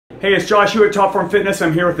Hey, it's Josh here at Top Form Fitness.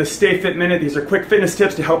 I'm here with the Stay Fit Minute. These are quick fitness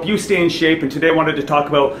tips to help you stay in shape, and today I wanted to talk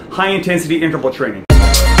about high intensity interval training.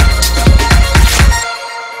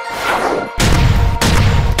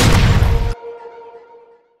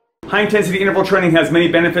 High intensity interval training has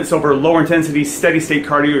many benefits over low intensity steady state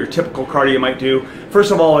cardio or typical cardio you might do.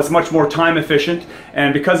 First of all, it's much more time efficient,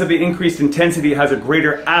 and because of the increased intensity, it has a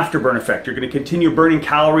greater afterburn effect. You're going to continue burning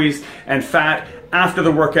calories and fat after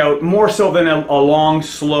the workout, more so than a long,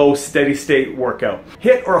 slow, steady state workout.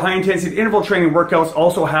 HIIT or high intensity interval training workouts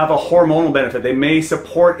also have a hormonal benefit. They may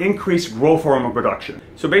support increased growth hormone production.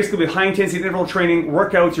 So basically with high intensity interval training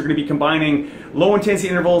workouts, you're going to be combining low intensity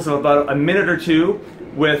intervals of about a minute or two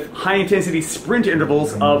with high intensity sprint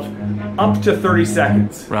intervals of up to 30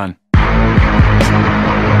 seconds. Run.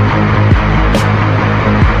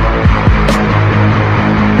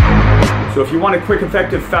 So if you want a quick,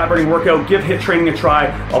 effective fat burning workout, give HIIT training a try.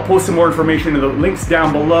 I'll post some more information in the links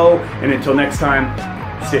down below, and until next time,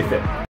 stay fit.